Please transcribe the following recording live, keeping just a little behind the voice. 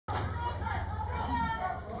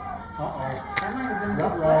Uh-oh. That might have been a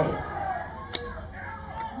Rut good roll. play.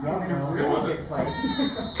 That might have been a Rut really was it? good play.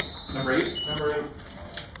 Number 8? Number 8.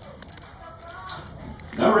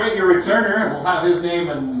 Number 8, your returner. We'll have his name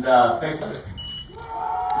and Facebook.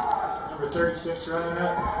 Number 36 running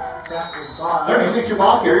up. Tackled by 36, your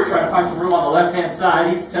ball carrier, trying to find some room on the left-hand side.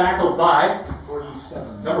 He's tackled by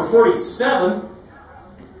 47. number 47.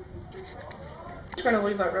 Just gonna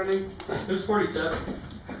leave that running. Who's 47?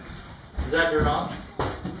 Is that Durange?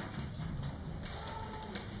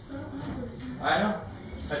 I know.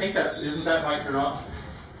 I think that's, isn't that Mike Durange?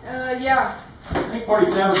 Yeah. I think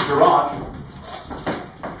 47 is Durange.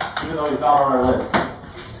 Even though he's not on our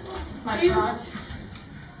list. My gosh.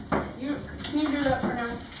 Can you do that for now?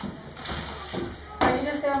 You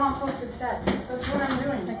just get them all posted stats. That's what I'm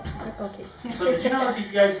doing. Okay. So did you know you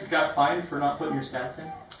guys got fined for not putting your stats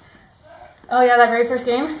in? Oh yeah, that very first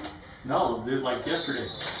game? No, dude, like yesterday.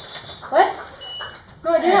 What?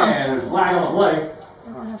 No, I didn't. And there's flag on the play.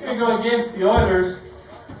 It's going to go against the Oilers.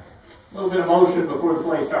 A little bit of motion before the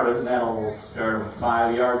play started, and that'll start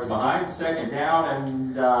 5 yards behind. Second down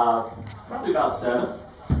and probably about 7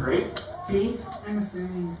 or 8. I'm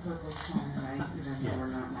assuming purple's home, right? Even though we're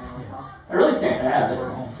not in my house. I really can't add We're a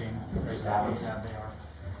it. home team. There's that one. Yeah, they are.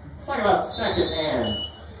 It's like about 2nd and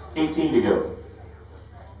 18 to go.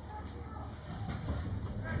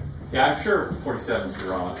 Yeah, I'm sure 47's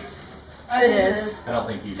Durange. It is. I don't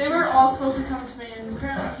think he's. They were all supposed to come to me, and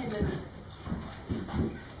apparently he didn't.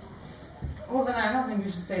 Well, then I don't think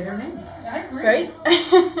you should say their name. I agree. Right?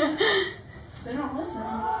 They don't listen.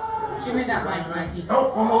 Give me that mic, Mikey.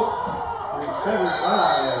 Oh, fumble.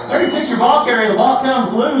 36. 36, your ball carrier. The ball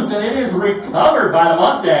comes loose, and it is recovered by the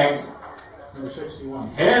Mustangs. Number 61.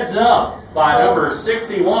 Heads up by number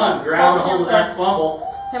 61. Grabbing a hold of that fumble.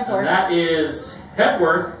 And Hempworth. that is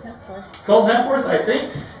Hepworth. Cole Hepworth, I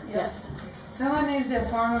think. Yes. Someone needs to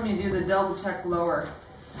inform them you do the double check lower.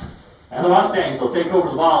 And the Mustangs will take over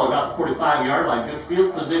the ball at about the 45-yard line. Good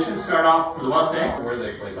field position. Start off for the Mustangs. Where did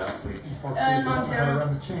they play last week? Montana.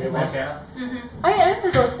 Run the chain. Montana. I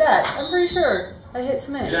entered those stats. I'm pretty sure. I hit It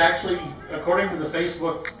submit. actually, according to the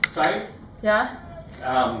Facebook site, Yeah?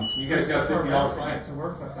 you guys got a $50 fine. Get to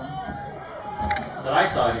work with them. That I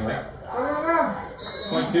saw anyway.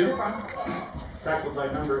 22. Tackled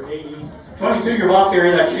by number 80. 22, your ball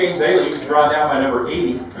carrier. That's Shane Bailey. He's brought down by number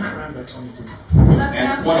 80. Run by 22. And that's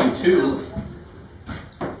And Matthew. 22. Poof.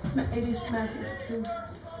 80's Matthew. Poof.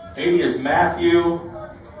 80 is Matthew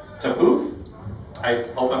Tapoof. I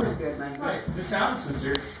hope I'm Pretty good, Mikey. right. It sounds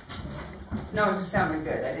sincere. No, it just sounded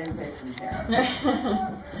good. I didn't say sincere.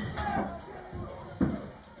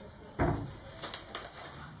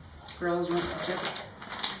 Girls, you want some chips?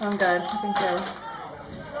 I'm good. Thank you.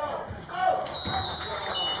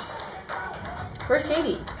 Where's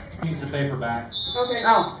Katie? Needs the paper back. Okay.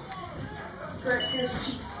 Oh, Correct. Here's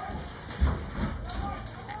your chief.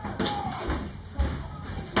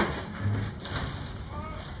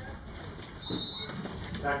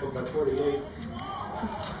 Tackled by 48.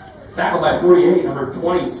 Tackled by 48, number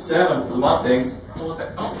 27 for the Mustangs. I don't know what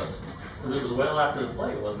that called us. Because it was well after the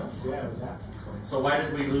play, wasn't it? Yeah, it was that. So why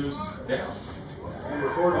did we lose down? Number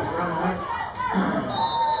 40's running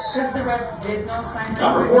up. because the ref did no sign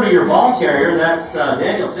Number language. 40, your ball carrier. That's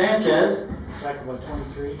Daniel Sanchez. Tackled by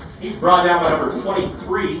 23. He's brought down by number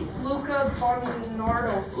 23, Luca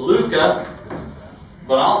Bonardo. Luca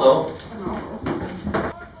Bonaldo.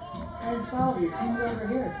 And 12, your team's over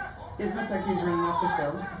here. Didn't look like he was running off the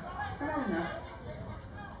field. I don't know.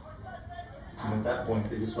 And at that point,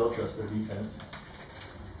 they just well trust their defense.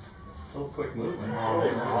 A little quick movement. All over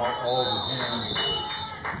him.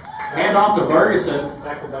 Hand off to Ferguson.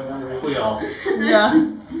 Tackled by number 8. We all.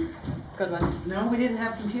 Yeah. Good one. No, we didn't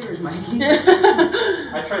have computers, Mikey.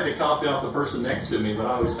 I tried to copy off the person next to me, but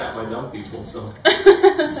I always sat by dumb people, so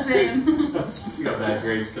Same. you got bad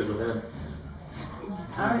grades because of them.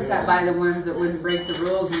 I always sat by the ones that wouldn't break the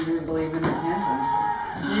rules and didn't believe in repentance.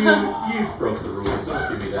 You broke the rules.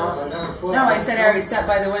 Don't give me Caught that. by number 12. No, I said I always sat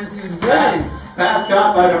by the ones who wouldn't. Pass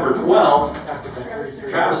caught by number 12, Tackled by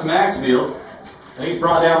 33. Travis Maxfield, and he's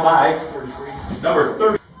brought down by 33. number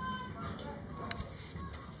 30.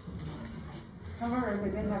 However, they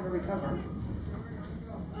didn't have a recovery.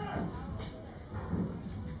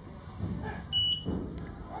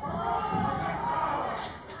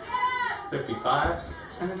 $55.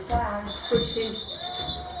 And a flag. Which team?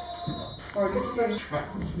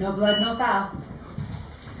 42. No blood, no foul.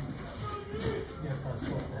 Guess I was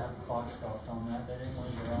supposed to have the clock stopped on that. They didn't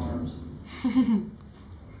leave their arms.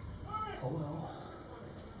 Oh well.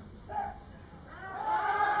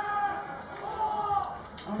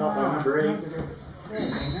 Oh, Caught by number 8.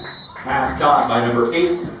 Pass caught by number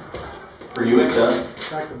 8, For you, it does.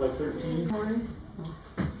 Back by 13.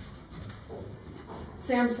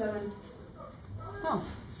 Sam 7. Oh.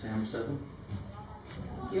 Sam 7.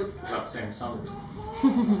 Yep. About Samsung.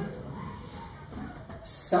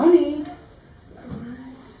 Sony.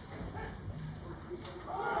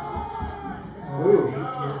 Ooh,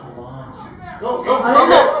 here's the launch.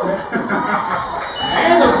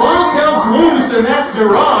 And the ball comes loose, and that's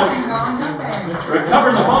Durant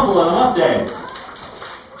recovering the fumble of the Mustangs.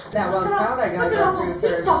 That one crowd I got Look at all through those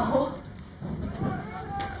first. people.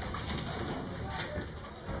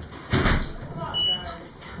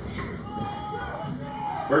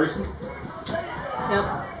 Ferguson. Yep.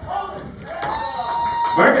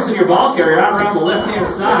 Ferguson, your ball carrier, out around the left-hand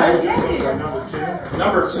side. Yay.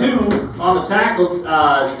 Number 2 on the tackle.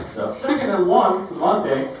 The second and 1 for the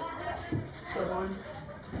Mustangs.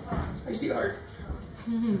 I see art.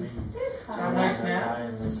 Nice snap.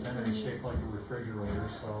 In the center, he's shaped like a refrigerator,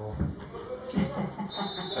 so. I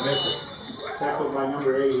missed it. Tackled by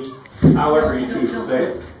number 80. However you choose to say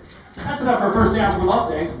it. That's enough for a first down for the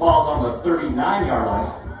Mustangs. Ball's on the 39-yard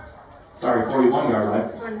line. Sorry, 41-yard line.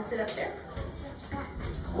 You want to sit up there?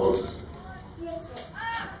 Close.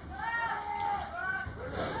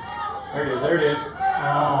 There it is, there it is.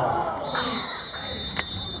 Oh.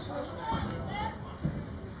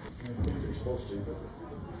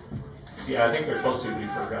 Yeah, I think they're supposed to, we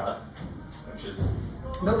forgot. Which is.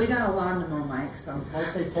 But we got a lot of more, Mike, so.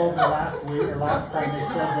 Like they told me last week, or last time they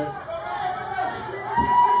said that.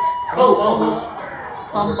 Oh, also.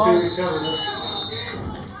 Number 2 recovered it.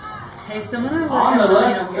 Hey, someone I On the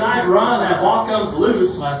left side run, that ball comes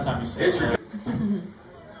loose. Last time you said It's that.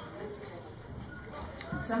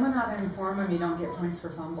 Someone ought to inform him you don't get points for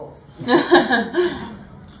fumbles.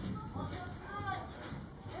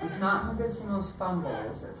 It's not who gets the most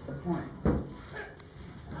fumbles, it's the point.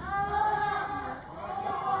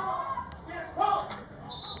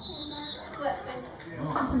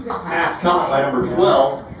 That's some good Pass passes caught by today. number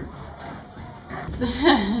 12.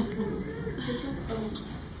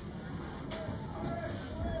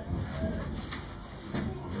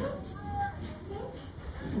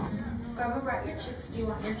 Grandma brought your chips. Do you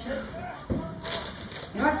want your chips?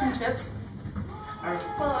 You want some chips?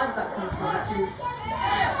 Well, I've got some for you too.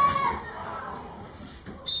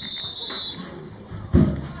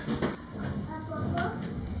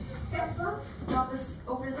 Papa's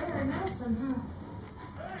over there in Madison, huh?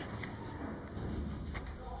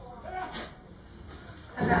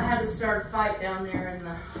 I about had to start a fight down there in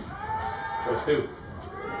the With who?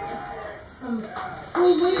 some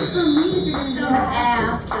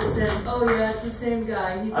ass that says, "Oh yeah, it's the same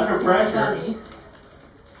guy. He Under thinks pressure. he's funny."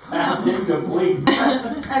 Pass incomplete.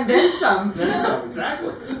 And then some. That's so,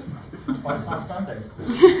 exactly. Twice on Sundays.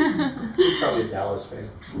 He's probably a Dallas fan.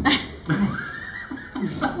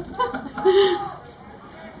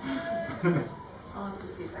 I'll have to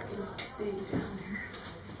see if I can see you down there.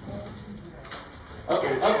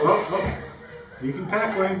 Oh. You can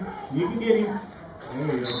tackle him. You can get him.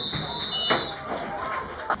 There you go.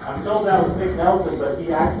 I'm told that was Nick Nelson, but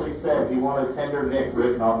he actually said he wanted Tender Nick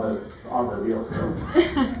written on the deal. So.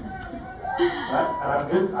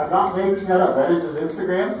 I'm not making that up. That is his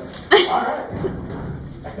Instagram. All right,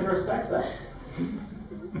 I can respect that.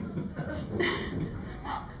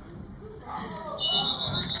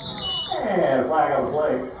 And a flag on the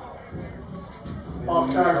play. Ball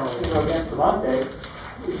starts to go against the Mustangs.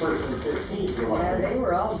 First and 15. Yeah, they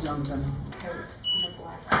were all jumping.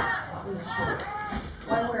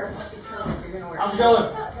 Why wear a puffy coat if you're gonna wear How's it going?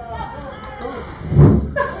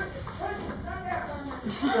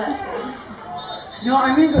 No,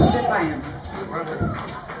 I'm gonna go sit by him.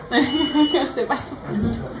 Sit by.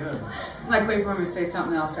 Like, wait for him to say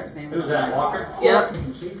something, then I'll start saying Who's something. that, Walker? Yep.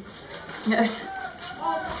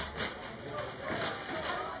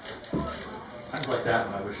 Sounds like that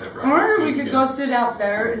one. I wish I brought. Or we could go sit out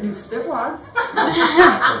there and do spit wads.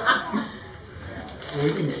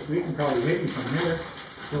 We can probably hit him from here.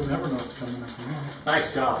 You'll never know what's coming up from here.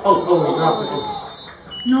 Nice job.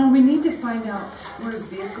 No, we need to find out where his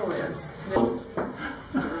vehicle is. I don't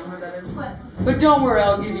know where that is. But don't worry,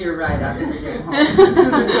 I'll give you a ride out there to get home. To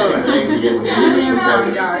the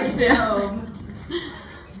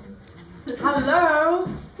door. Hello.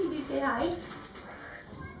 Did you say hi?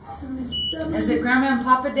 Is it Grandma and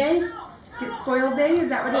Papa Day? Get spoiled day? Is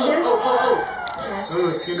that what it is? Yes. Oh,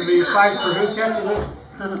 it's going to be a fight for who catches it.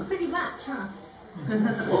 Pretty much, huh?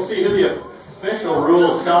 We'll see who the official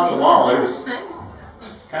rules count the ball. There's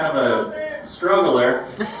kind of a struggle there.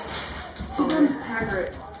 Someone's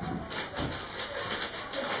Taggart.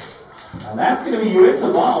 And that's going to be you into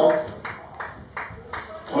the ball.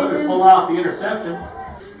 Or pull off the interception.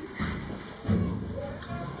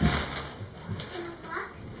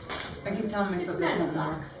 tell myself there's no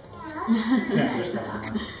more. Yeah, just got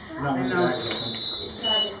one. Not many bags,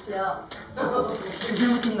 I think. Because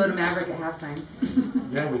then we can go to Maverick at halftime.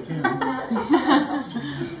 Yeah, we can.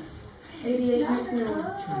 88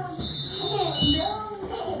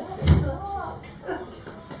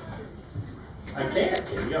 I can't,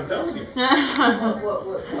 Katie, I'm telling you.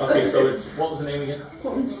 What? Okay, so it's, what was the name again?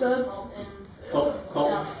 Colton Stubbs.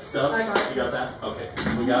 Colton Stubbs? I got it. You got that? Okay,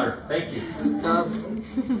 we got her. Thank you. Stubbs.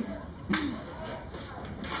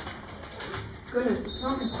 Goodness, it's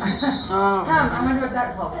not. Tom, I wonder what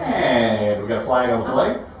that calls for. And we got a flag on the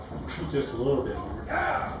play. Just a little bit more.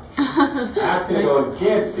 That's going to go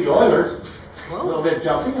against the Oilers. A little bit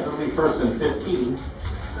jumping. It'll be first and 15. Go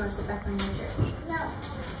sit back on your chair.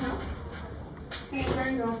 Hey, there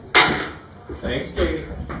you go. Thanks, Katie.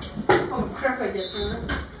 Oh crap, I get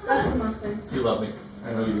that. That's the Mustangs. You love me.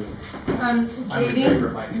 I know you do. I'm your Katie,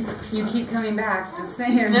 favorite, Mike. you keep coming back. Just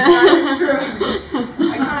saying. That's true.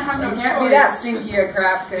 I kind of have no It choice. can't be that stinky a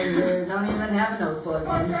crap because you don't even have a nose plug in.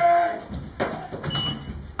 I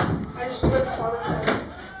just do what the father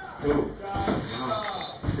said. Ooh.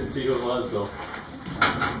 Didn't see who it was, though.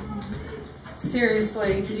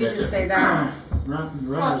 Seriously, did you just say that? Run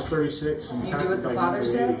was 36. And You do what the father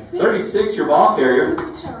said. said? 36, your ball carrier.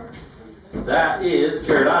 That is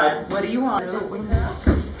Jared Ide. What do you want? Put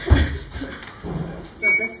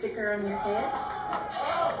the sticker on your head.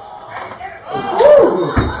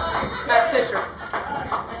 Matt Fisher.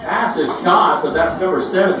 Pass is caught, but that's number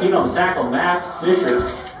 17 on the tackle, Matt Fisher.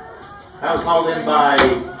 That was hauled in by,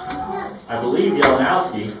 I believe,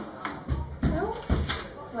 Jelenowski. No?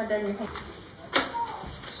 What done your hand?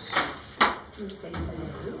 You say hello.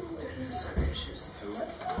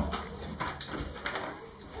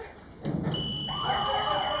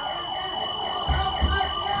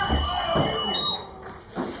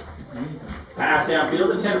 Pass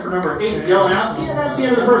downfield, intended for number 8, Jelenowski, and that's the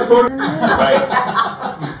end of the first quarter. Right.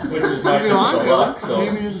 Which is my typical luck, so.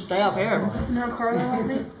 Maybe just stay up here. No, Carla, help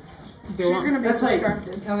me. Do You're gonna be That's like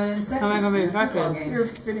distracted. coming in second. How am I gonna be distracted? You're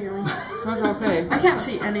videoing. That's okay. I can't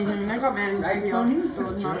see anything. I got mad Right, at video. Tony? But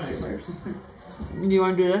with binoculars. Do you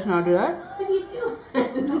want to do this and I'll do that? What do you do?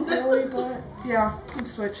 Not really, but yeah,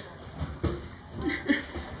 let's switch.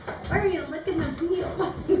 Why are you licking the wheel?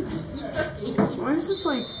 Why is this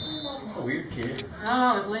like... Weird kid. I don't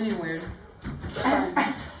know, it's leaning weird.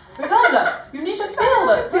 Uganda, you need to feel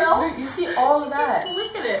it. You see all of that.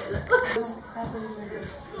 Look at it.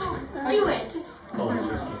 Do it. Oh, it's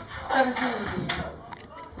risky. 17.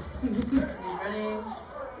 He's running.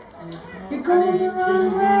 You're going the wrong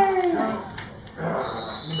way.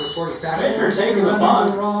 Number 40. Fisher taking the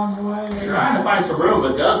punt. The wrong way. Trying to find some room,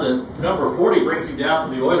 but doesn't. Number 40 brings him down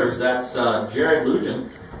for the Oilers. That's Jared Lujan.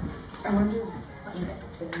 I wonder.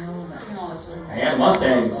 And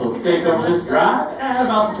Mustangs will take over this drive at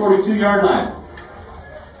about the 42-yard line.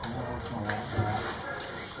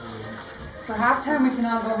 For halftime, we can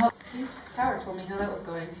all go home. Howard told me how that was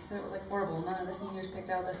going. She said it was like horrible. None of the seniors picked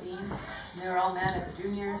out the theme. And they were all mad at the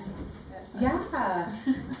juniors. Yeah.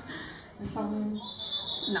 There's something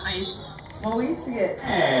Nice. Well, we used to get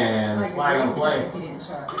And like flag on a play. if you didn't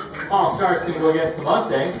show up. Ball starts to go against the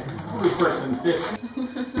Mustangs. It'll be first and 15.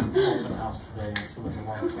 Open house today, so there's a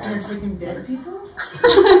lot of They're taking dead people?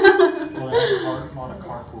 well, a lot of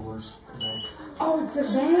car coolers today. Oh, it's a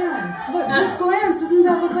van. Look, just glance. Doesn't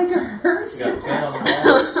that look like a hearse? We got 10 on the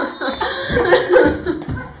ball.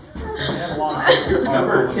 They have a lot of people.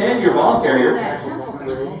 Number 10, your ball carrier. That temple thing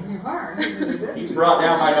won't too far. He's brought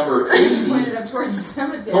down by number 80, Pointed up towards the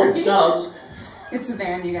cemetery. Colton Stubbs. It's a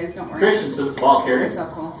van, you guys don't worry. Christensen's ball It's carrier. so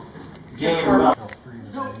cool. Gain about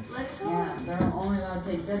No, let it go. Yeah, they're only allowed to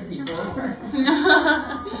take dead people.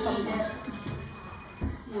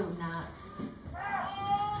 You're not.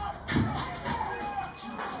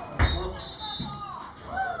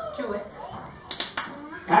 Do it.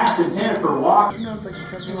 pass intended for walk. You know, it's like a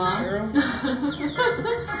dressing Mom? zero.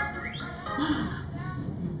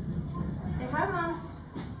 Say hi, Mom.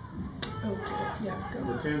 Okay, yeah, go.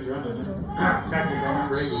 Number 10's running. Tackled by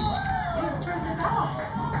number 80. You turned it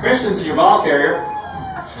off. Christensen, your ball carrier.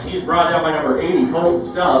 And he's brought down by number 80, Colton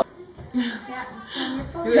Stubbs. Yeah, just turn your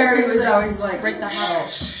phone. Carrie was always like, break the huddle.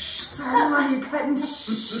 so long, you're cutting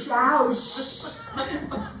out.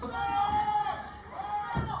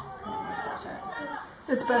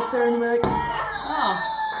 It's back there in the back.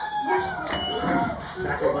 Oh.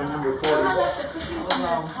 Tackled by number 40. I'll let the cookies in the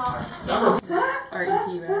car. Number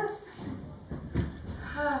R.E.T. rats.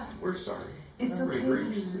 We're sorry. It's Number okay, three.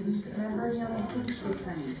 Katie. Remember, you only think we're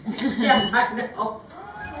funny. Yeah, I know.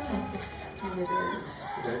 It is.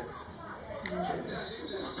 6.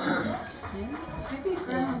 Maybe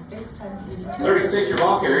Grandma's FaceTime. 36 your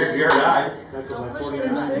ball carrier, Jared Ide. That goes by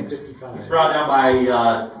 49 and 55. He's brought down by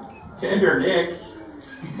Tender Nick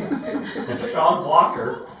and Sean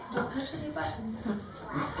Blocker. Push any buttons.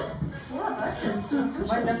 Yeah, buttons.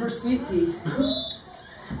 What number Sweet Pea?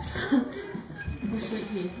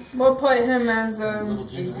 We'll put him as Little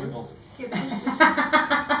Jimmy Wiggles.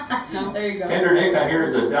 No. There you go. Tender Nick, I hear,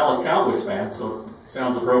 is a Dallas Cowboys fan, so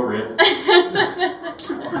sounds appropriate.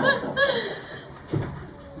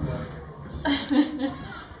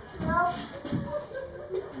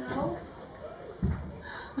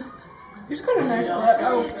 He's got a nice butt.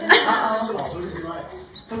 Oh, Uh-oh.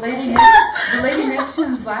 The lady next to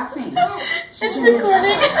him's laughing. it's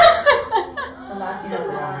recording. They're laughing at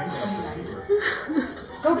the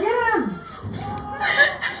Go get him!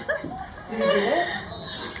 Did he get it?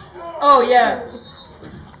 Oh yeah.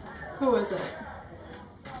 Who was it?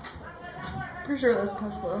 Pretty sure that's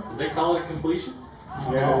possible. Did they call it a completion?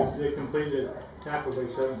 Yeah, they completed tackle by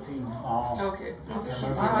 17. Okay. Oh,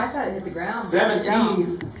 I thought it hit the ground.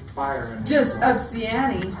 17. Fire and Just ups the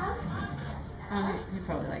ante. He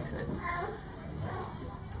probably likes it.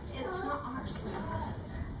 It's not ours.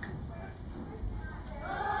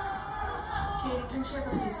 Katie, can she have a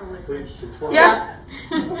piece of liquid? completed to 12. Yeah.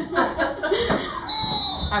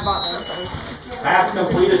 I bought those. Pass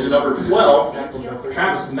completed to number 12. Tackled by 13.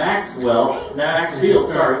 Travis Maxfield,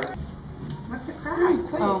 sorry. What the crap?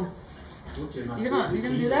 Oh, You're you're gonna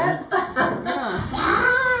do that?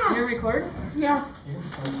 You're gonna record? Yeah.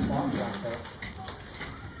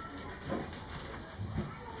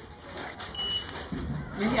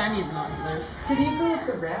 Maybe I need binoculars. So do you go with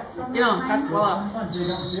the refs on Get the on, pass the ball up. Sometimes they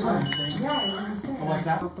don't do anything. Yeah, I was gonna say. Like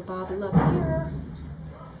that. Pop the bobble up here.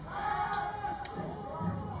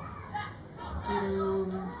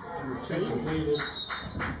 Number 2 completed.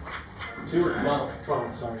 2 or 12.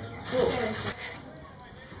 12, sorry.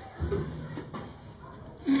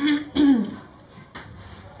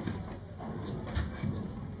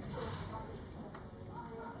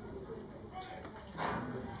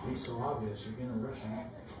 He's so obvious, you're gonna rush him.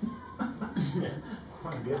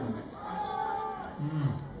 My goodness.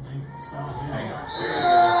 Hang on.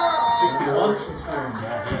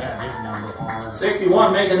 61.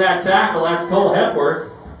 61 making that tackle. That's Cole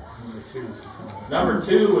Hepworth. Number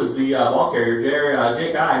 2 was the ball carrier,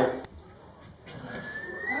 Jake Ide.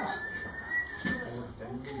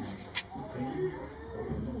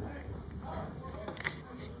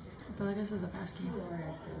 I feel like this is a fast game.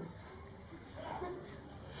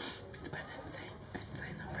 It's been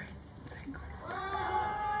insane number.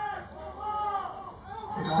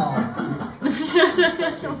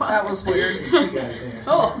 That was weird.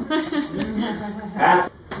 Oh. Pass.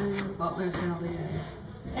 Oh, there's penalty.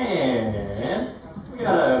 And we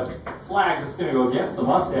got a flag that's going to go against the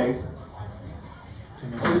Mustangs.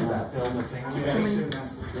 What is that?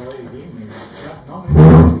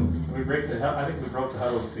 We break the I think we broke the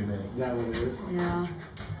huddle too many. Is that what it is? Yeah.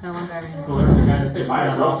 That one guy ran. Well, there's a guy that It just might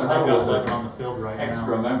have ran broke off the and they've got huddle. 11 on the field right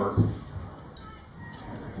Extra now. member.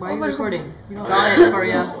 Why are you recording? Got it for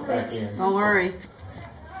you. Back in. Don't worry.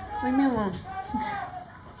 Leave me alone.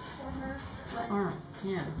 Or,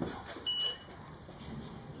 yeah.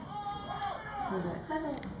 What was it?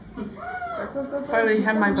 If I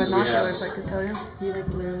had my binoculars, I could tell you. He like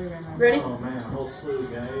literally ran over. Ready? Oh man, a whole slew,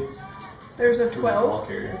 guys. There's a Who's the 12. ball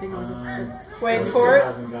carrier? I think it was a Wait so for it.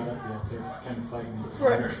 Hasn't got up yet. They're kind of fighting.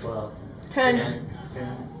 For it. 12. 10.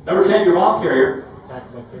 10. Number 10, your ball carrier.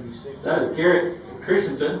 Tackled by 36. That is Garrett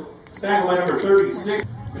Christensen. Tackled by number 36.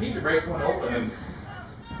 We need to break one open and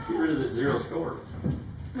get rid of this 0 score.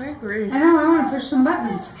 I agree. I know, I want to push some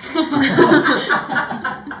buttons.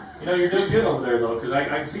 You know, you're doing good over there, though, because I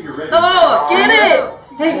can see you're ready. Oh, get it!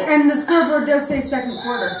 Hey, and the scoreboard does say second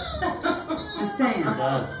quarter. Just saying. It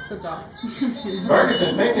does. Good job.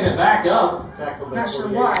 Ferguson picking it back up Tackled by Not sure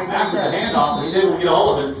 48. why, but after it the does. handoff, and he's able to get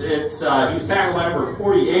all of it. He was tackled by number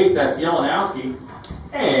 48, that's Jelenowski.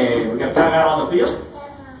 And we got timeout on the field.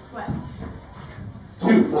 What?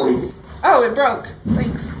 2:40. Oh, it broke.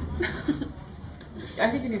 Thanks. I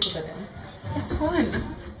think you need to put that in. It's fine.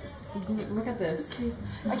 Look at this.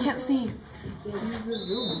 I can't see. Use the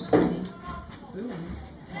zoom. Zoom.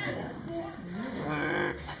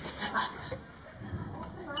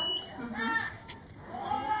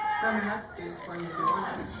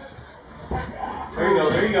 There you go,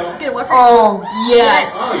 there you go. Get what? Oh,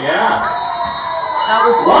 yes. Oh, yeah. That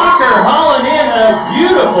was Walker hauling in a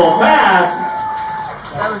beautiful pass.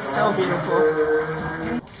 that was so beautiful.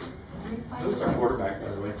 Who's our quarterback, by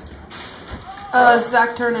the way?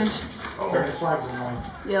 Zach Turnage. The flag's annoying.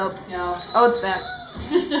 Yep. Yeah. Oh, it's back.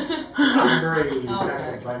 Number 80, Oh,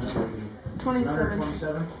 tackled by number 80. 27. Number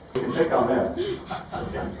 27. Pick on them.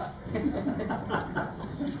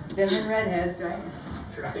 Them and redheads, right?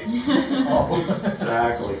 That's right. Oh,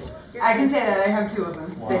 exactly. I can say that. I have two of them.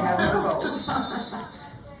 They have Wow. whistles.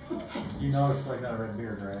 You know it's like not a red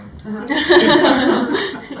beard, right?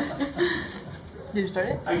 Did you start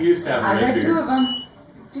it? I used to have a I red got two beard. of them.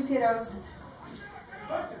 Two kiddos.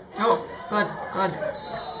 Oh, good, good.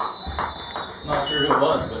 Not sure who it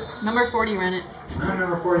was, but. Number 40 ran it.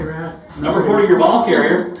 Number 40 ran. Number 40, your ball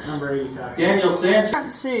carrier. Number 80 tackled. Daniel Sanchez.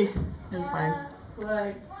 Can't see. It's fine.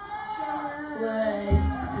 Like.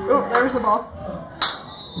 Oh, there's the ball.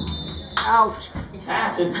 Ouch.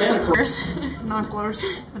 Pass intended for. Binoculars.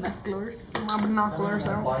 Binoculars. My binoculars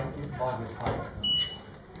out.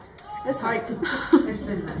 It's hyped. It's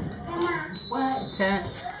been what? Okay.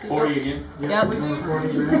 40 again. Yep. Number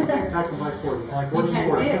 40 ran. Tackled by 40. Like, You what's can't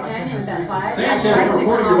 40? see it, can you, with that flag? Sanchez, I tried number to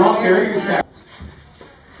 40, come your ball over there. carrier. Is tackled.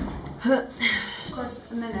 Of course,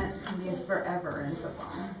 a minute can be forever in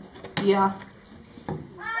football. Yeah.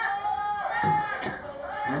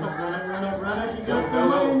 Run it, run it, run it, run it. You Go, got go,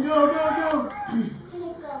 the lane. Go, go,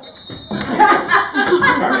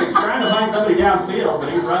 He's trying to find somebody downfield, but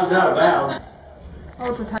he runs out of bounds. Oh,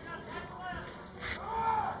 it's a tie.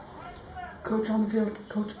 Coach on the field.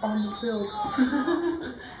 Coach on the field.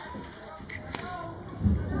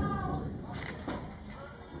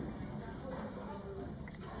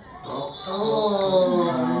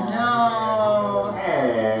 Oh, no.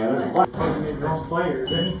 Hey, there's one. go. Wrong player,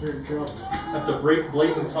 then you're in trouble. That's a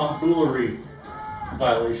blatant tomfoolery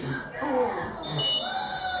violation.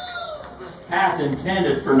 Pass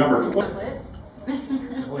intended for number 20. We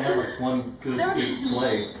only had like one good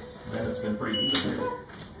play. Then it's been pretty easy.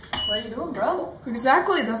 What are you doing, bro?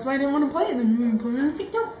 Exactly. That's why I didn't want to play it. Then you put it in a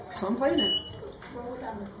picked up. So I'm playing it. Roll it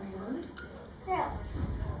on the ground.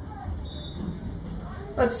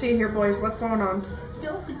 Let's see here, boys. What's going on?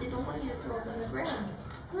 Bill didn't want you to throw it on the ground.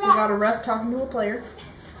 We got a ref talking to a player.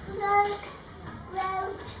 No,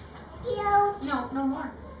 no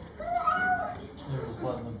more. They're just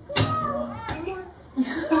letting them run.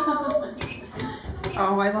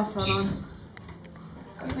 Oh, I left that on.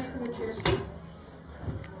 You make the cheers.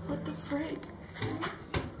 What the frig?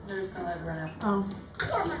 They're just gonna let it run out. Oh.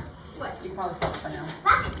 What? You can probably stop it by now.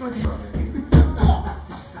 Okay.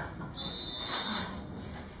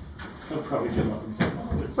 He'll probably come up and say,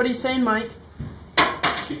 oh, it's, What are you saying, Mike?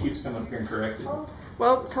 she keeps coming up here and correcting.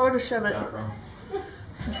 Well, tell her to shove it. Got it wrong.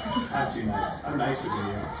 I'm too nice. I'm nicer than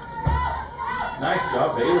you. Nice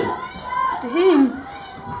job, Bailey. Dang.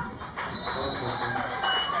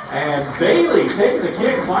 And Bailey taking the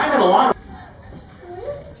kick, finding a lot of.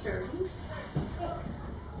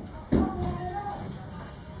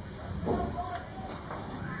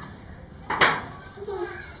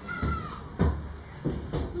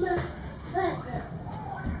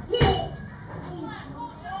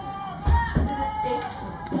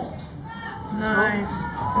 Nice.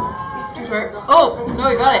 Too short. Oh, no,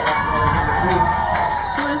 you got it.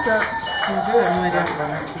 Who is that? I have no idea.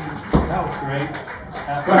 That was great.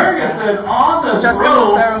 Ferguson on the Justin throw.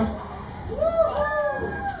 Lucero.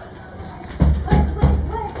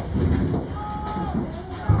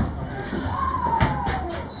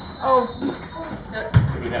 Oh,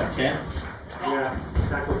 We have 10. Yeah,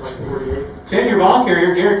 tackled by 48. 10 your ball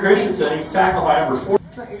carrier, Gary Christensen. He's tackled by number 4.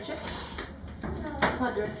 Want your chips?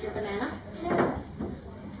 Want the rest of your banana?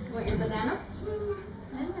 Want your banana?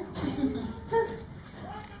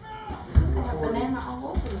 I have banana all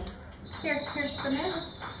over me. Here's banana.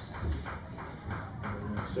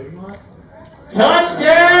 Signal it?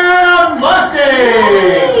 Touchdown,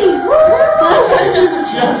 Mustangs!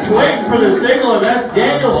 Just waiting for the signal, and that's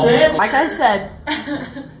Daniel Sanchez. like I said,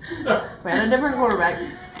 we had a different quarterback.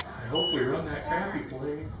 I hope we run that crappy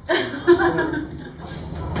play.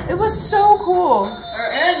 It was so cool.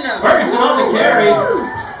 Ferguson on the carry,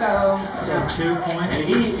 So, 2 points. and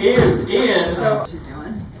he is in. so what she's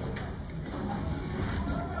doing.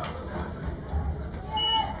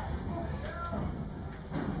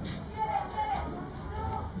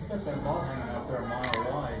 He's got that ball hanging out there a mile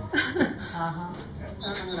wide.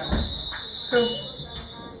 Who?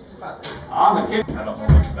 On the kick. I don't know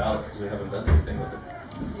much about it because we haven't done anything with it.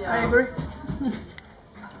 I agree.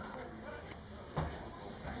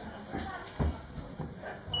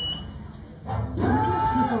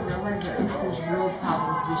 People realize that if there's real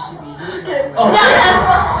problems, we should be Oh,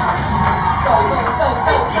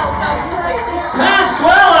 Pass 12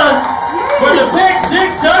 for the pick 6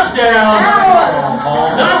 touchdown.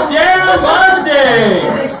 Touchdown, Did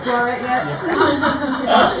Mustangs! they score it yet?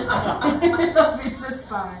 It'll be just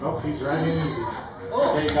fine. Oh, he's right in easy.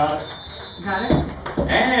 Oh. Okay, got it. Got it?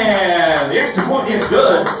 And the extra point is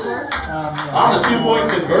good. Yeah. On the 2-point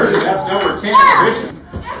conversion, that's number 10 in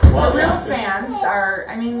The real fans are,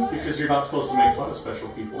 I mean... Because you're not supposed to make fun of special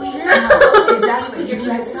people. No, exactly. You can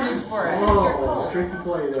get sued for it. Whoa, tricky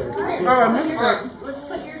play there. Oh, I missed it. Let's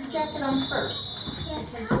put your jacket on first.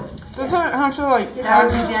 That's not how to like. That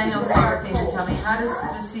would be Daniel's favorite thing to tell me. How does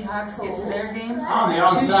the Seahawks get to their games? On the Two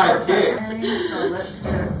onside short kick. passes. So let's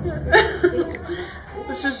just...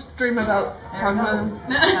 Let's just dream about talking about him.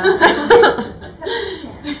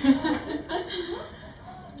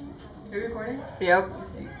 Are you recording? Yep.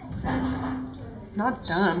 Not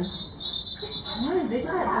done. What? They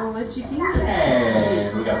got little itchy fingers.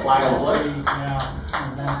 And we got a flag on the play. Yeah.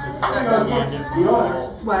 And then, 'cause the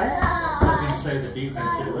What? I was going to say the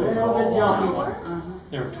defense did a little Well, bit good on job. that one.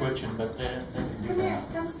 They were twitching, but they can do Come here,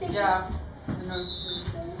 that. come stay. Yeah.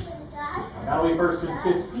 That'll be first and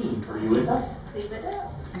 15 for you, isn't it? Leave it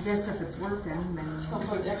up. I guess if it's working, then... Don't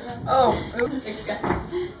put it down. Oh. Oops.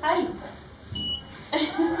 Hi.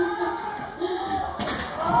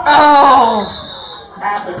 Oh.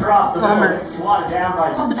 Pass across the Bummer. middle. Swatted down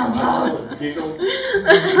by Giggle.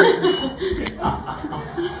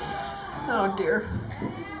 Oh dear.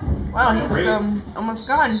 Wow, he's almost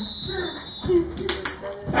gone.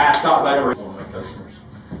 Pass caught by number one of my customers.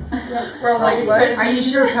 We're all like, what? Are you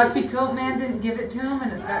sure Puffy Coat Man didn't give it to him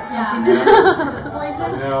and it's got something in it?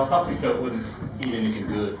 Poison? No, Puffy Coat wouldn't eat anything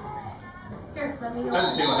good. Here, let me I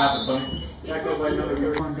didn't see what happened, Tony. Tackle by number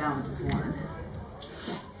 30. Going down with this one.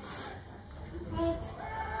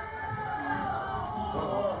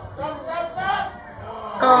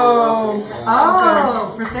 Oh.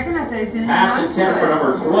 Oh, for a second I thought he was going to hang Pass on attempt for to it.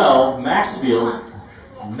 number 12, Maxfield.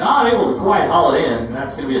 Not able to quite haul it in, and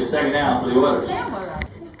that's going to be a second down for the Oilers.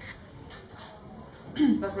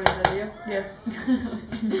 That's what he said to you? Yeah.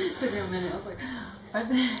 Took me a minute. I was like, what?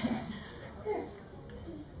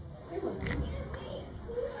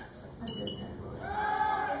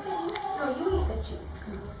 No, you eat the cheese.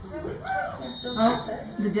 Oh,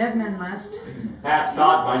 the dead man left. Pass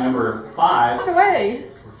caught by number 5. Get away.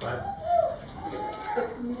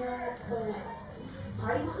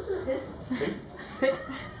 Pit,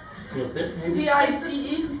 maybe?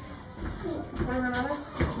 P-I-T-E.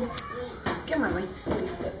 Get my mic.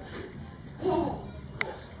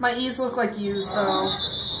 My E's look like U's though.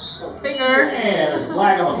 Fingers. And there's a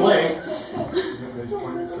flag on the play. Everybody's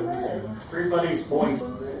pointing at 77. Everybody's point.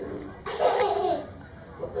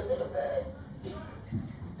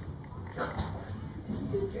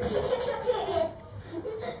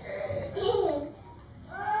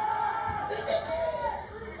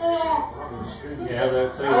 Yeah,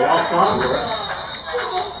 that's they all strong.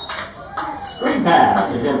 Screen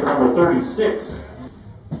pass again for number 36.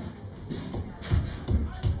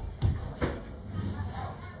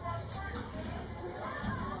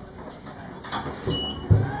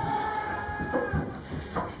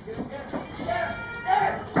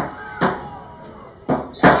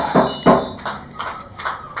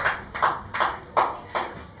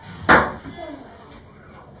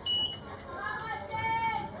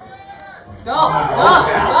 Go, go, go.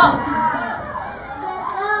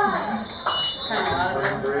 Kind of out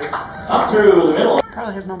of there. Up through the middle.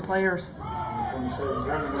 Probably have no players. 27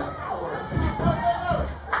 tournament.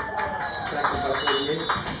 Tackle by 38.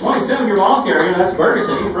 27 your ball carrier, that's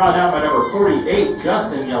Ferguson. He's brought down by number 48,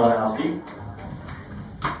 Justin Jelenowski.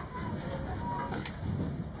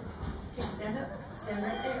 Okay, stand up. Stand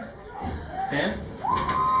right there. 10.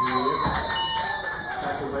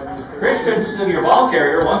 Tackle by number 30. Christensen, your ball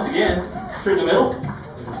carrier, once again, through the middle. 36.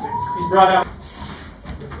 He's brought down.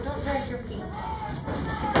 Don't drag your feet. Come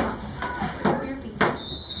on. Drag your feet.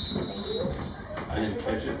 Thank you. I didn't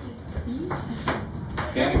catch it.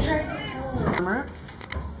 10 again. Drag your toes. Remember?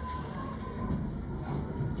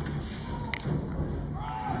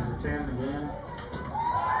 Number 10 again.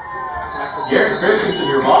 Tackle by Garrett Christensen,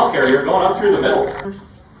 your ball carrier, going up through the middle.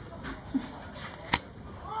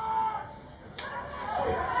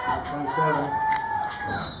 27.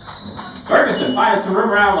 Ferguson finding some room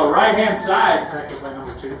around the right-hand side. Tackled by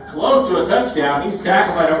number 2. Close to a touchdown. He's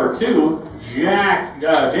tackled by number 2,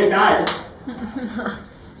 Jake Ide.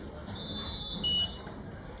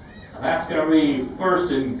 And that's going to be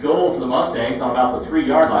first and goal for the Mustangs on about the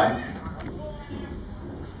 3-yard line.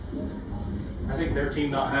 I think their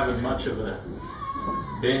team not having much of a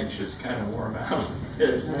bench is kind of wore them out.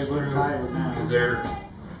 We're tired now. Because they're,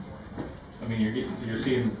 I mean, you're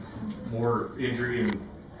seeing more injury and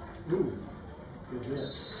Ooh, good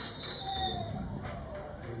hit.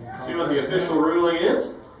 see what the official ruling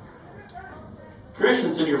is.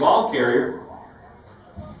 Christensen, your ball carrier.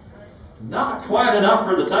 Not quite enough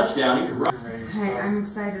for the touchdown. He's right. Hey, I'm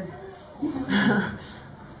excited.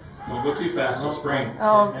 Don't go too fast, no spring.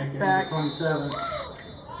 Oh, Make it back. 27.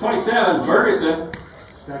 27, Ferguson.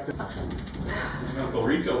 Stacked it. Uncle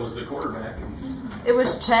Rico was the quarterback. It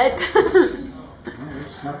was Chet. Yeah, they're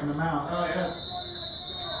snuffing them out. Oh, yeah.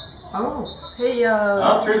 Oh. Hey,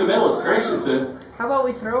 Up through the middle is Christensen. how about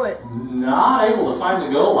we throw it? Not able to find the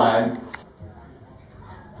goal line.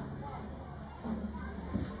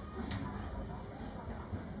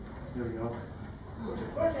 There we go.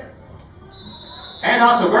 Hand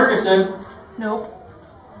off to Ferguson. Nope.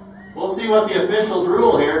 We'll see what the officials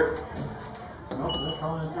rule here. Nope, they're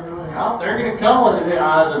calling it the other way. Well, they're going to call it.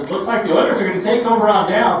 It looks like the Oilers are going to take over on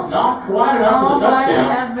downs. Not quite enough for the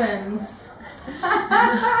touchdown. Heavens.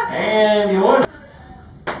 And the Oilers.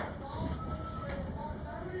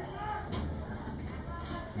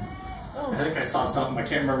 I think I saw something. I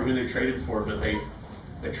can't remember who they traded for, but they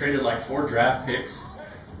traded like 4 draft picks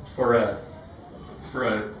for a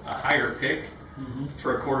higher pick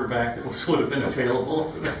for a quarterback that would have been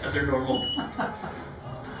available at their normal.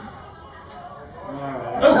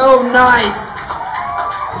 Alright. Oh, nice.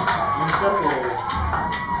 Intercepted.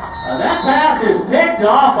 That pass is picked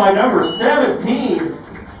off by number 17.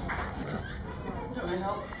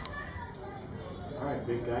 Alright,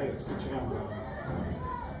 big guy, it's the champ.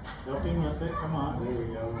 Help him with it, come on, there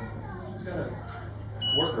we go. He's got a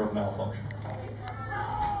wardrobe malfunction.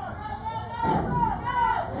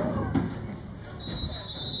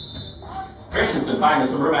 Christensen finding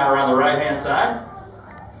some room out around the right-hand side.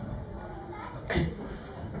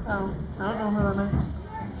 Oh, I don't know who that is.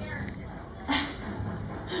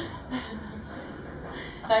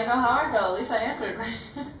 Now you know how I felt. At least I answered a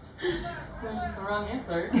question. It was just the wrong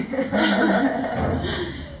answer.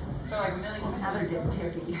 So like a million. Another did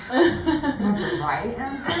pity. The right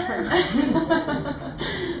answer?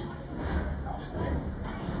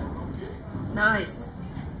 Nice.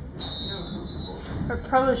 I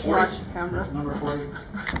probably should watch the camera. Number 40.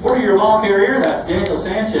 40-year ball carrier, that's Daniel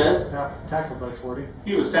Sanchez. Tackled by 40.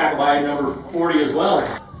 He was tackled by number 40 as well.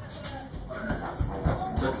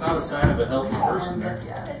 That's not a sign of a healthy person there.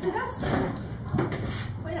 It's a dust.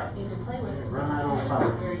 We don't need to play with it. Run that old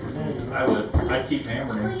puck. There you go. I'd keep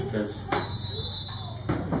hammering it because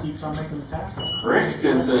He keeps on making the tackle.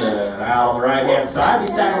 Christensen out on the right-hand side.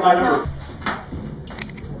 He's tackled by number.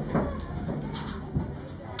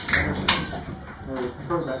 There's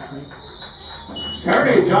quarterback sneak.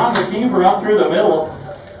 Turning John McKeever up through the middle.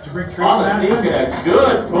 Did you bring Trace On the sneak Madison? and a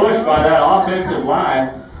good push by that offensive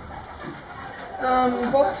line.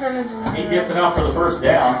 Both turnovers. He gets enough for the first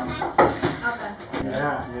down. Okay.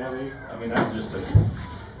 Yeah, I mean that was just a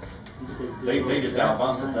they just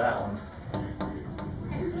outbusted that one.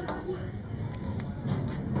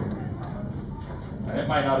 And it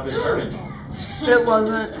might not have been turnage. It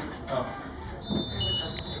wasn't. Oh,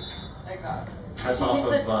 Thank God. that's off of The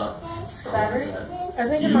battery? what was that? I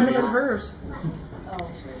think it might have been hers.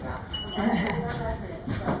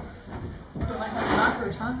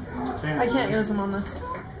 I can't use them on this.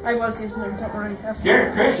 I was using them, don't worry.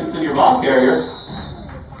 Garrett Christensen, your ball carrier.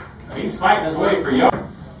 He's fighting his way for yards.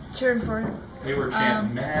 Cheering for you. They were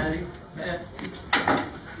chanting Maddie.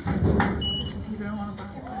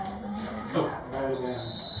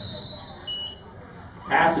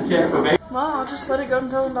 Pass intended for Baker. Well, I'll just let it go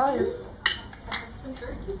until it dies. Some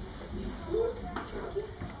turkey.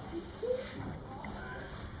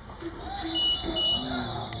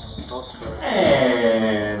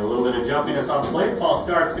 And a little bit of jumpiness on the plate. False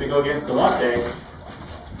start's going to go against the Mustangs.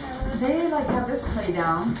 They like have this play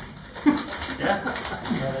down. Yeah,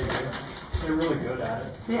 they do. They're really good at it.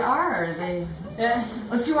 They are. Yeah.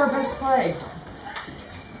 Let's do our best play.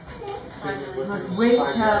 Let's wait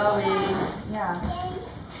till we. Yeah.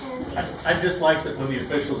 I just like that when the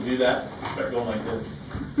officials do that, they start going like this.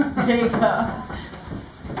 There you go.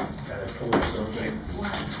 It's kind of cool, so they.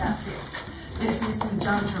 That's it. You just need some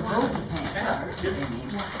John Travolta pants. Yeah.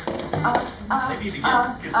 They need to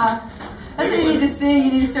get some. That's what you need to see.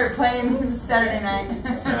 You need to start playing Saturday night.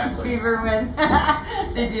 Exactly. Fever when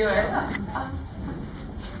they do it.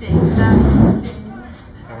 Sting.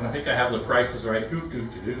 I think I have the prices right. There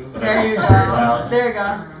There you go. There you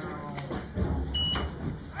go.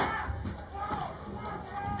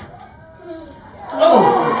 Oh!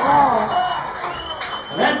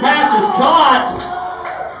 And that pass is caught.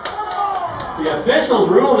 The officials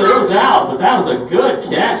ruled that it was out, but that was a good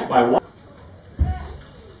catch by one.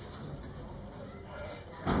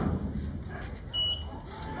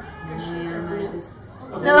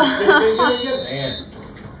 Man,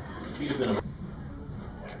 he'd have been a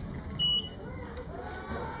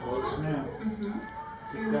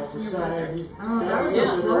That's the side. Oh, that was a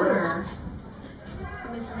floater.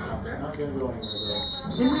 Give me some filter. Not gonna go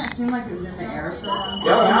anywhere, Didn't that seem like it was in the air for a while?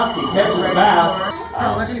 Yalanowski catching the bass.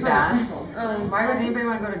 That's too bad. Why would anybody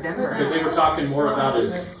want to go to Denver? Because they were talking more about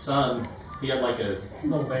his son. He had like a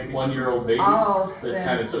Little baby. 1-year-old baby Oh, that then-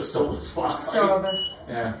 kind of stole the spotlight. Still the.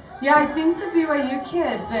 Yeah. Yeah, I think the BYU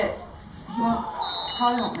kid, but he won't,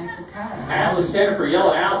 probably won't make the cut. Pass intended for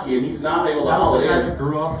Yalanowski, and he's not able to haul it in.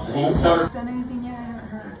 Grew up. And he was covered. Done anything yet? I haven't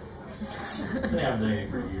heard. They haven't done it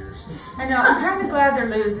for years. I know. I'm kind of glad they're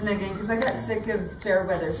losing again because I got sick of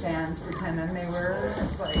Fairweather fans pretending they were.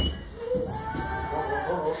 It's like.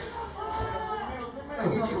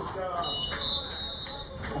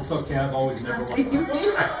 It's okay, I've always never wanted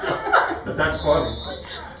Yeah, but that's funny.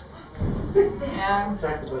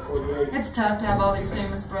 Tackled by 48. it's tough to have all these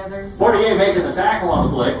famous brothers. 48 making the tackle on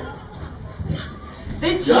the play.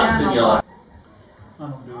 They Justin tan a Yellow. lot. I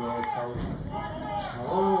don't do well with colors.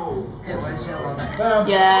 Oh. It was yellow. Bam.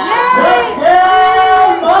 Yeah.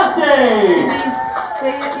 Yay! Mustang! Did they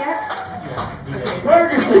say it yet?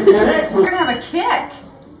 Ferguson connects We're with gonna have a kick.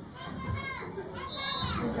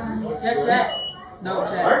 Check, check. No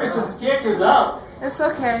check. Ferguson's kick is up, It's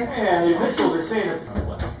okay. and the officials are saying it's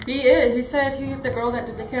He is. He said the girl that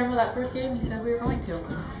did the camera that first game, he said we were going to.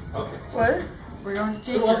 okay. What? We're going to Who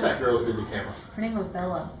Jacobs. was that girl who did the camera? Her name was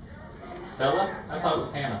Bella. Bella? I thought it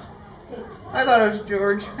was Hannah. I thought it was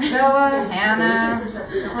George. Bella, Hannah,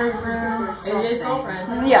 AJ's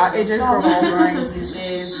girlfriend. Yeah, it just all grew drawings these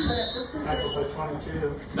days. Tackled by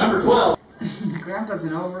 22. Number 12. Grandpa's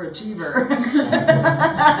an overachiever.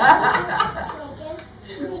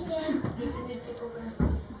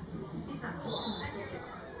 He's not close enough to tickle.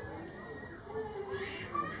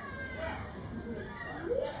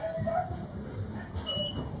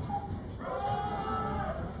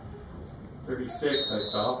 36, I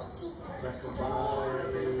saw. Tackled by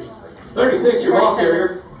 36, your ball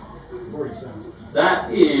carrier. 47.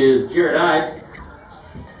 That is Jared Ide.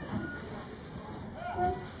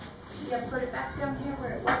 Yeah, put it back down here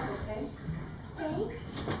where it was, okay? Okay.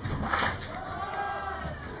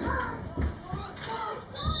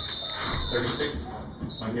 36,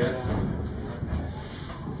 my guess.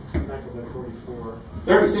 Tackled by 44.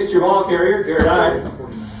 36, your ball carrier, Jared Ide.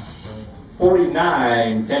 49.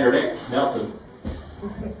 49, Tender Dick Nelson.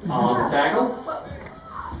 On the tackle.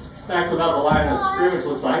 Back about the line of scrimmage,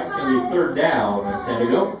 looks like it's going to be third down and 10 to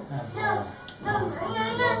go.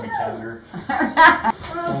 Love me tender. We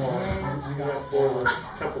got 4, a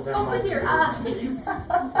couple down by Open your eyes.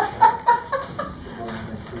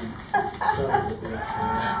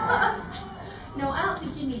 No, I don't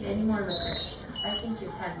think you need any more licorice. I think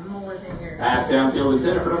you've had more than your. Pass downfield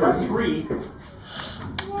intended for number 3.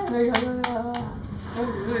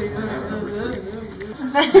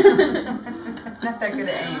 Not that good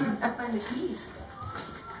at aim. I find the keys.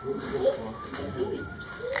 The keys.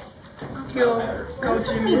 Go,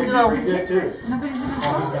 Jimmy, go. You did too. Nobody's even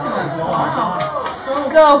close to him.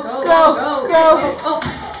 Go, go.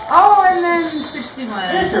 Oh, and then 61.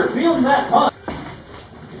 Fisher fields that punt.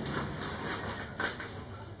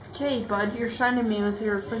 Okay, bud, you're shining me with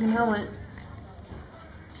your freaking helmet.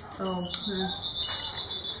 Oh,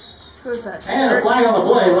 who's that? And a flag on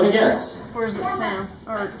the play, let me guess. Or is it Sam?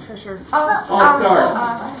 Or Fisher? All start.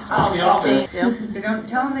 On the offense. Yeah. They don't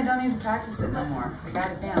tell them they don't need to practice it no more. They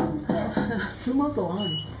got it down. Who mowed the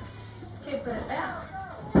lawn? Okay, put it back.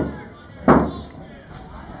 You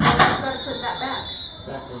gotta put that back.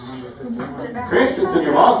 Tackled number 51. Put it back. Christensen,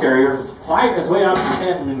 your ball carrier, fighting his way out to the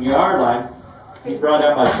 10-yard line. He's brought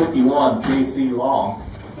out by 51, J.C. Long.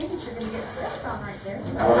 Okay, because you're gonna get stepped on right there.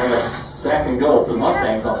 Now we're going to second goal for the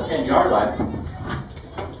Mustangs on the 10-yard line.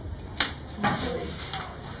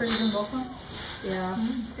 Pretty good both of them? Yeah.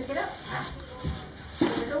 Pick it up.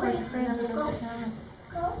 Put it away.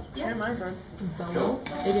 Go. Share my phone. Go.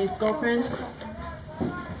 AJ's girlfriend.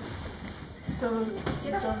 So,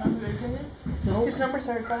 Get up. don't know who their kid is? Nope. It's number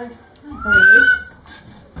 35.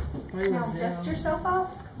 Now dust yourself off.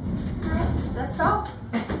 Dust off.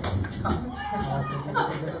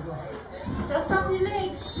 Dust off your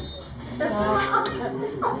legs. Dust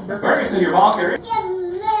them off. Ferguson, your ball carrier.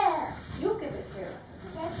 You'll give it here.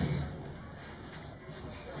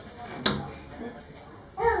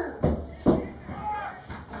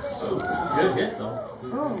 Oh, good hit, though.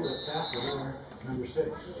 Oh, Number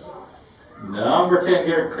 6. Number 10,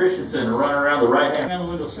 Garrett Christensen, running around the right hand. And the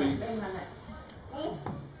window sweep. Wait a minute.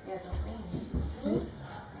 Yeah, don't lean.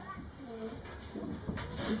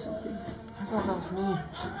 I thought that was me.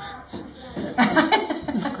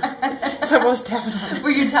 So I was tapping on it. were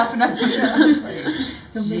you tapping on the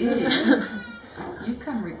Jeez. You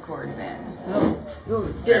come record then. Oh,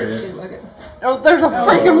 There it is. Okay. Oh, there's a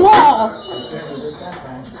freaking wall.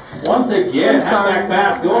 Once again, halfback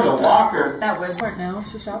pass going to Walker. That was. Walmart now.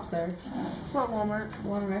 She shops there. What Walmart?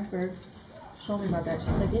 One in Rexburg. She told me about that. She's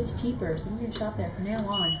like, it's cheaper, so I'm gonna shop there from now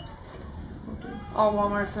on. Okay. All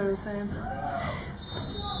Walmarts are the same.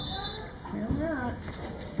 Well, not.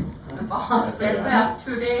 The boss been the past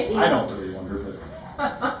 2 days. I don't really wonder,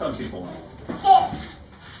 but some people know.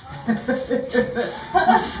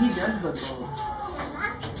 He does look old.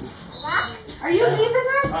 Are you leaving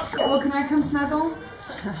us? Well, can I come snuggle?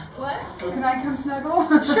 What? Can I come snuggle?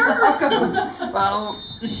 Sure. Well,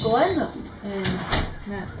 Glenn and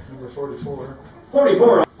Matt. Number 44.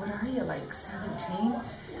 44. What are you, like 17?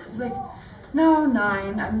 He's like, no,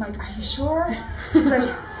 9. I'm like, are you sure? He's like,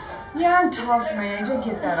 yeah, I'm tall for my age. I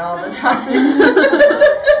get that all the time.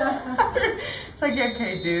 It's like,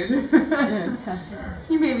 okay, dude.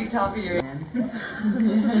 You may be tall for your age.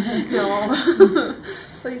 no.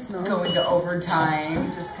 Please no. Go into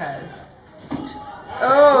overtime just cause.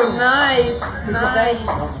 Oh, nice. Nice.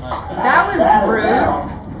 That was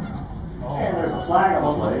rude. And there's a flag on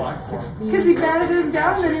the play. Because he batted him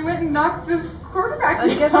down and then he went and knocked the quarterback I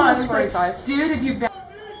guess it down. was It's like, 45. dude, if you bat.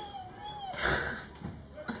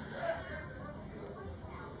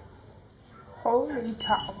 Holy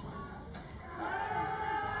cow.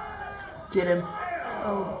 Get him.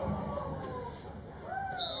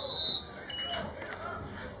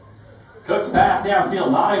 Cook's pass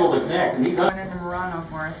downfield, not able to connect, and he's Going into Murano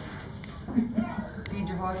for us. Feed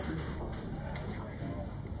your horses.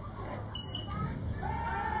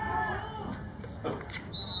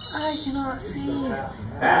 I cannot see.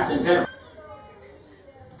 pass intended.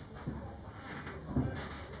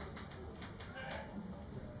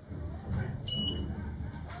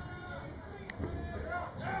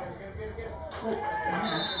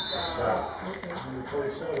 Number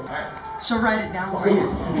 47. She'll write it down for you.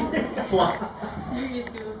 You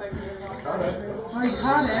used to look like you didn't watch Well, you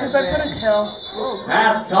caught it. Since I put a tail. Oh.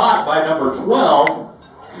 Pass caught by number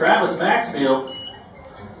 12, Travis Maxfield.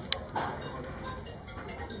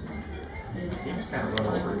 He just kind of run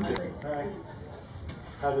over and did. Alright.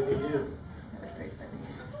 How did he do? That was pretty funny.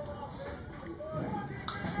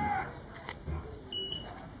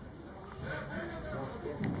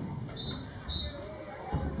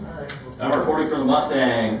 Number 40 for the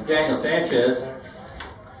Mustangs, Daniel Sanchez.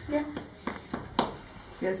 Yeah.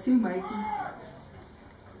 Guess who, Mikey?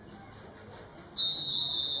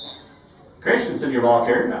 Christensen, your ball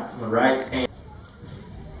carrier, on the right hand.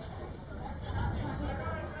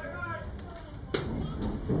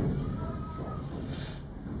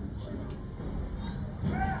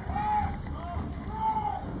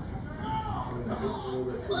 Just a little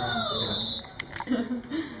bit too long for him.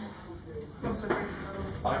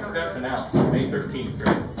 I forgot to announce, May 13th,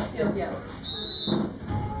 right? Yeah.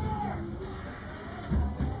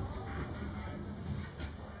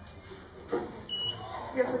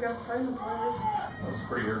 I guess I gotta find the part. That was a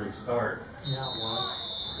pretty early start. Yeah, it was.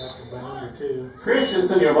 After by number 2.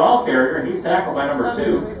 Christensen, your ball carrier, and he's tackled by number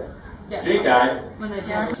 2. Yeah. Jake Guy. When they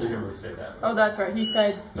talk. So you didn't really say that. Oh, that's right. He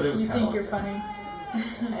said, But it was you kinda think like you're that.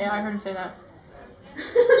 funny. Yeah, I heard him say that.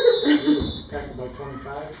 Tackled by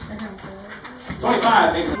 25.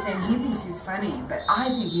 25, maybe. He's saying he thinks he's funny, but I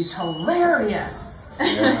think he's hilarious.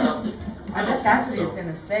 Yeah, I bet that's what he was going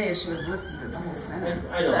to say if she would have listened to the whole sentence.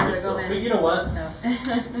 I don't think so. But you know what? No.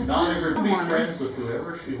 Not ever be friends with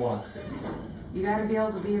whoever she wants to be. You got to be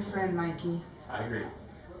able to be a friend, Mikey. I agree.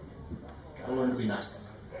 Gotta learn to be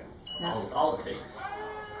nice. That's Yeah. all it takes.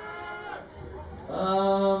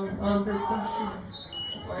 Under pressure.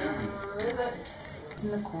 Where is it? It's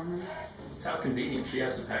in the corner. It's how convenient she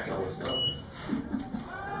has to pack all this stuff.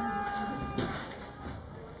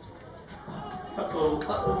 Uh-oh,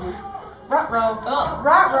 uh-oh. Ruh-roh. Oh.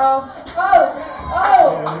 Ruh-roh. Oh!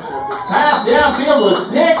 Yeah, intercepted. Pass downfield was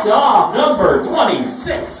picked off, number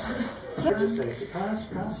 26. Just say, surprise,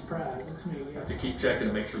 surprise, surprise. It's me. Have to keep checking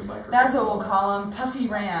to make sure the microphone. That's what we'll call him, Puffy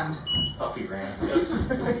Ram. Puffy ran.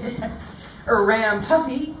 Or Ram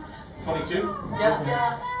Puffy. 22? Yep.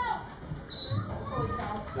 Yeah.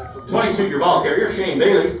 22, your ball carrier, Shane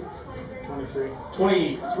Bailey. 23.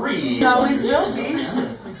 23. He always will be.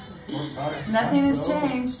 Nothing has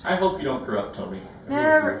changed. I hope you don't corrupt Tony.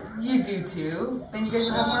 Never. You do too. Then you guys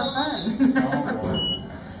will have more fun. Oh, boy.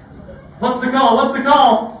 What's the call? What's the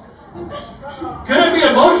call? Could it be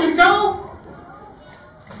a motion call?